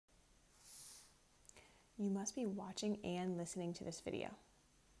you must be watching and listening to this video.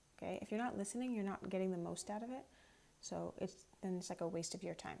 Okay, if you're not listening, you're not getting the most out of it. So then it's like a waste of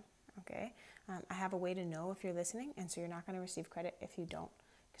your time. Okay, I have a way to know if you're listening, and so you're not going to receive credit if you don't,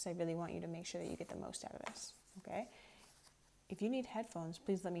 because I really want you to make sure that you get the most out of this. Okay, if you need headphones,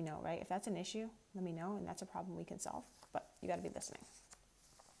 please let me know, right? If that's an issue, let me know, and that's a problem we can solve, but you got to be listening.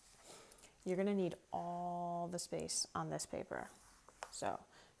 You're going to need all the space on this paper. So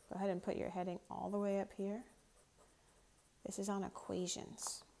go ahead and put your heading all the way up here. This is on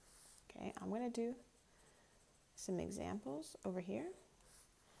equations. Okay, I'm going to do some examples over here,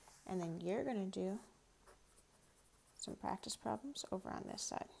 and then you're going to do some practice problems over on this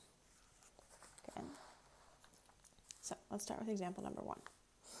side. Okay, so let's start with example number 1.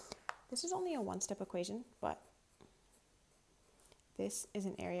 This is only a one-step equation, but this is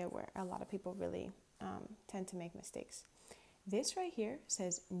an area where a lot of people really tend to make mistakes. This right here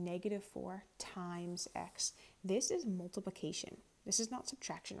says -4 times x. This is multiplication. This is not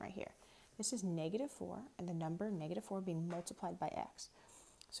subtraction right here. This is -4 and the number -4 being multiplied by x.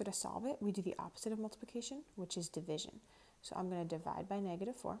 So to solve it, we do the opposite of multiplication, which is division. So I'm going to divide by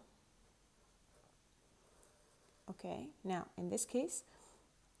 -4. Okay, now in this case,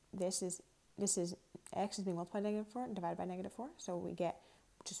 this is x is being multiplied by -4 and divided by -4. So we get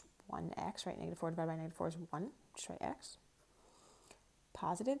just 1x, right? -4 divided by -4 is 1, just write x.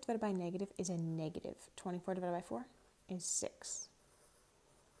 Positive divided by negative is a negative. 24 divided by 4 is 6.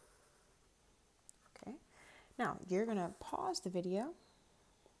 Okay, now you're going to pause the video.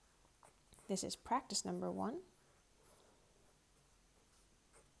 This is practice number 1.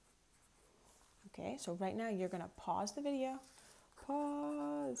 Okay, so right now you're going to pause the video.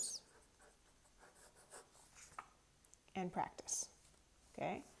 Pause. And practice.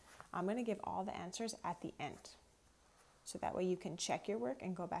 Okay, I'm going to give all the answers at the end. So that way you can check your work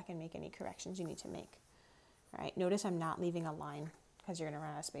and go back and make any corrections you need to make. All right, notice I'm not leaving a line because you're going to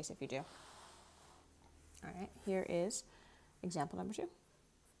run out of space if you do. All right, here is example number 2.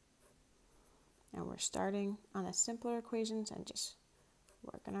 And we're starting on the simpler equations and just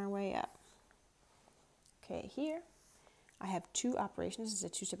working our way up. Okay, here I have 2 operations. It's a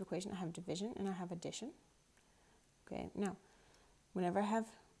 2-step equation. I have division and I have addition. Okay, now whenever I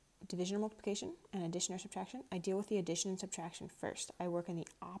have division or multiplication and addition or subtraction, I deal with the addition and subtraction first. I work in the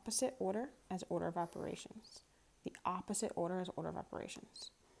opposite order as order of operations. The opposite order as order of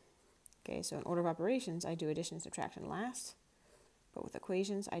operations. Okay, so in order of operations, I do addition and subtraction last, but with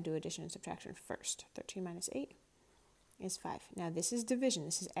equations, I do addition and subtraction first. 13 minus 8 is 5. Now this is division.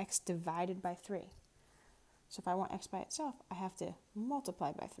 This is x divided by 3. So if I want x by itself, I have to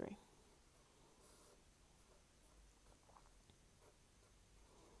multiply by 3.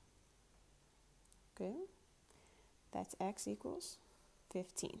 Okay, that's x equals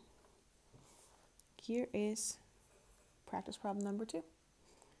 15. Here is practice problem number 2.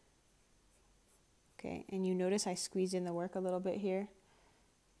 Okay, and you notice I squeezed in the work a little bit here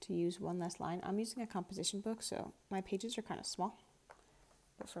to use one less line. I'm using a composition book, so my pages are kind of small.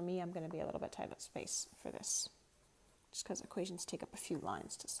 But for me, I'm going to be a little bit tight of space for this, just because equations take up a few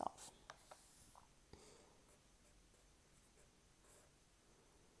lines to solve.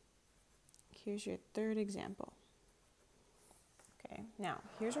 Here's your 3rd example. Okay, now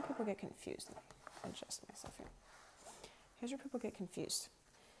here's where people get confused. Let me adjust myself here. Here's where people get confused.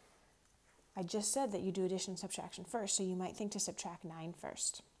 I just said that you do addition and subtraction first, so you might think to subtract 9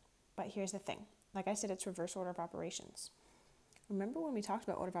 first. But here's the thing. Like I said, it's reverse order of operations. Remember when we talked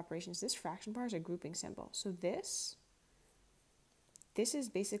about order of operations, this fraction bar is a grouping symbol. So this is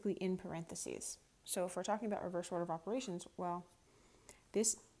basically in parentheses. So if we're talking about reverse order of operations, well,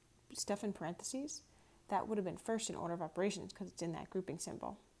 this stuff in parentheses, that would have been first in order of operations because it's in that grouping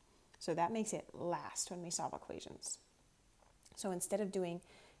symbol. So that makes it last when we solve equations. So instead of dealing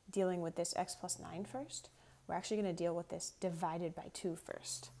with this x plus 9 first, we're actually going to deal with this divided by 2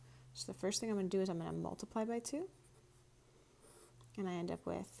 first. So the first thing I'm going to do is I'm going to multiply by 2. And I end up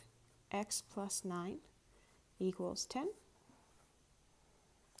with x plus 9 equals 10.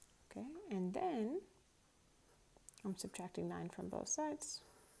 Okay, and then I'm subtracting 9 from both sides.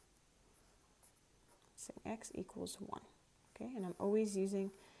 So x equals 1. Okay, and I'm always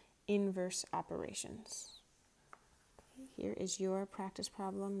using inverse operations. Okay, here is your practice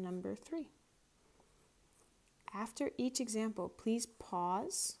problem number 3. After each example, please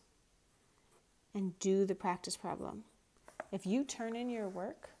pause and do the practice problem. If you turn in your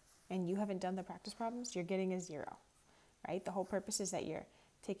work and you haven't done the practice problems, you're getting a 0, right? The whole purpose is that you're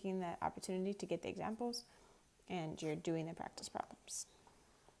taking the opportunity to get the examples and you're doing the practice problems.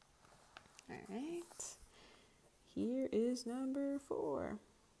 All right, here is number 4.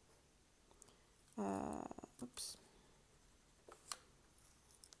 oops,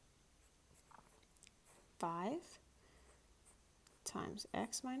 5 times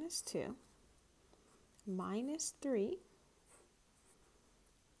x minus 2 minus 3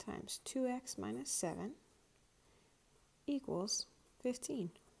 times 2x minus 7 equals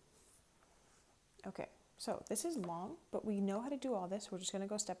 15. Okay, so this is long, but we know how to do all this. We're just going to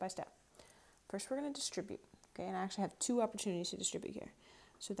go step by step. First, we're going to distribute, okay? And I actually have 2 opportunities to distribute here.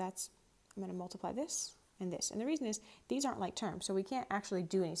 So that's, I'm going to multiply this and this. And the reason is these aren't like terms, so we can't actually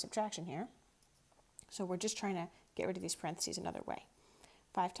do any subtraction here. So we're just trying to get rid of these parentheses another way.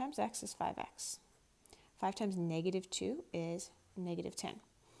 5 times x is 5x. 5 times negative 2 is negative 10.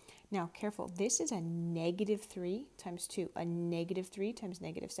 Now, careful, this is a negative 3 times 2, a negative 3 times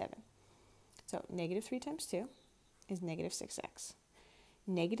negative 7. So negative 3 times 2 is negative 6x.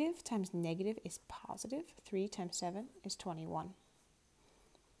 Negative times negative is positive. 3 times 7 is 21.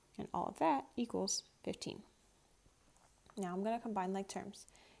 And all of that equals 15. Now I'm going to combine like terms.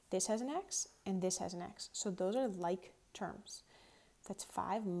 This has an x and this has an x. So those are like terms. That's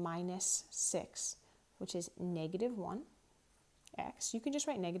 5 minus 6, which is negative 1. X. You can just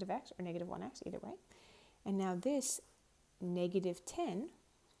write negative x or negative 1x, either way. And now this negative 10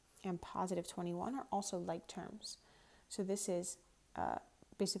 and positive 21 are also like terms. So this is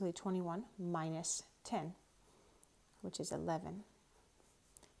basically 21 minus 10, which is 11.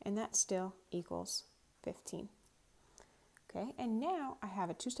 And that still equals 15. Okay, and now I have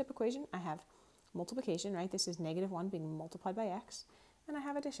a 2-step equation. I have multiplication, right? This is negative 1 being multiplied by x. And I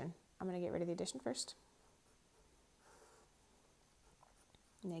have addition. I'm going to get rid of the addition first.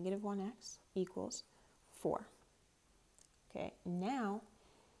 Negative 1x equals 4. Okay, now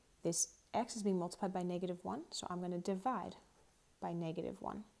this x is being multiplied by negative 1, so I'm going to divide by negative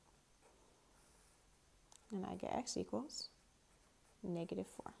 1. And I get x equals negative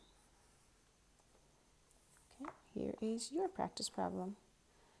 4. Okay, here is your practice problem.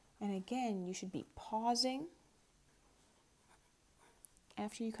 And again, you should be pausing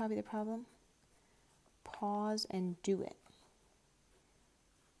after you copy the problem. Pause and do it.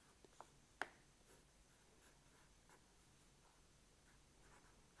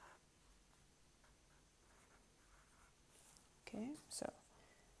 Okay, so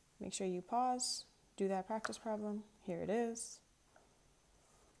make sure you pause, do that practice problem. Here it is.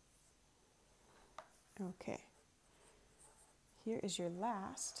 Okay, here is your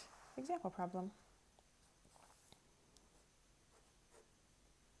last example problem.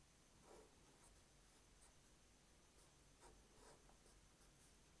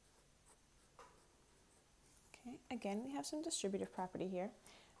 Okay, again, we have some distributive property here,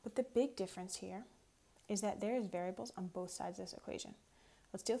 but the big difference here is that there is variables on both sides of this equation.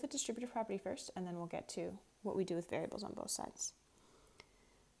 Let's deal with the distributive property first, and then we'll get to what we do with variables on both sides.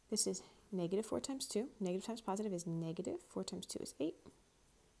 This is negative 4 times 2. Negative times positive is negative. 4 times 2 is 8.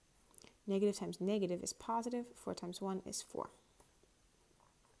 Negative times negative is positive. 4 times 1 is 4.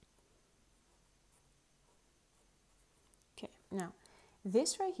 Okay, now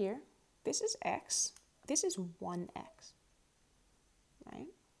this right here, this is x. This is 1x, right?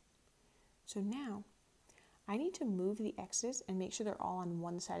 So now I need to move the x's and make sure they're all on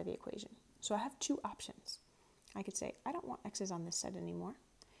one side of the equation. So I have 2 options. I could say, I don't want x's on this side anymore.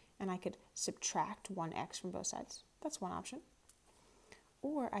 And I could subtract 1x from both sides. That's one option.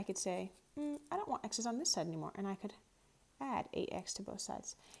 Or I could say, I don't want x's on this side anymore. And I could add 8x to both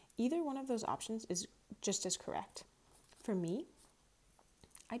sides. Either one of those options is just as correct. For me,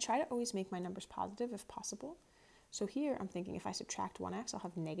 I try to always make my numbers positive if possible. So here I'm thinking if I subtract 1x, I'll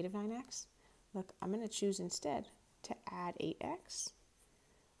have negative 9x. Look, I'm going to choose instead to add 8x.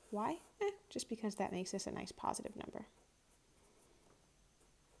 Why? Just because that makes this a nice positive number.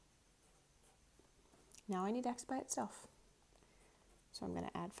 Now I need x by itself. So I'm going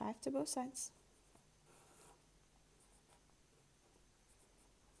to add 5 to both sides.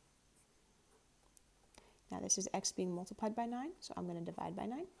 Now this is x being multiplied by 9, so I'm going to divide by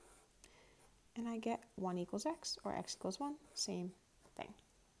 9. And I get 1 equals x, or x equals 1, same thing.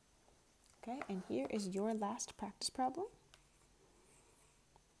 Okay, and here is your last practice problem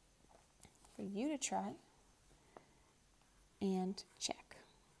for you to try and check.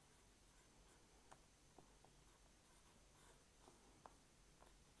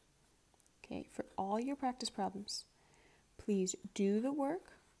 Okay, for all your practice problems, please do the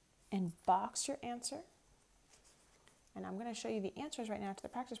work and box your answer. And I'm going to show you the answers right now to the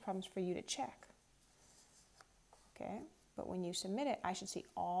practice problems for you to check. Okay, but when you submit it, I should see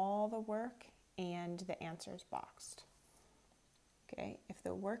all the work and the answers boxed. Okay, if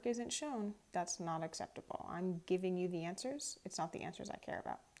the work isn't shown, that's not acceptable. I'm giving you the answers. It's not the answers I care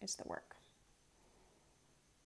about. It's the work.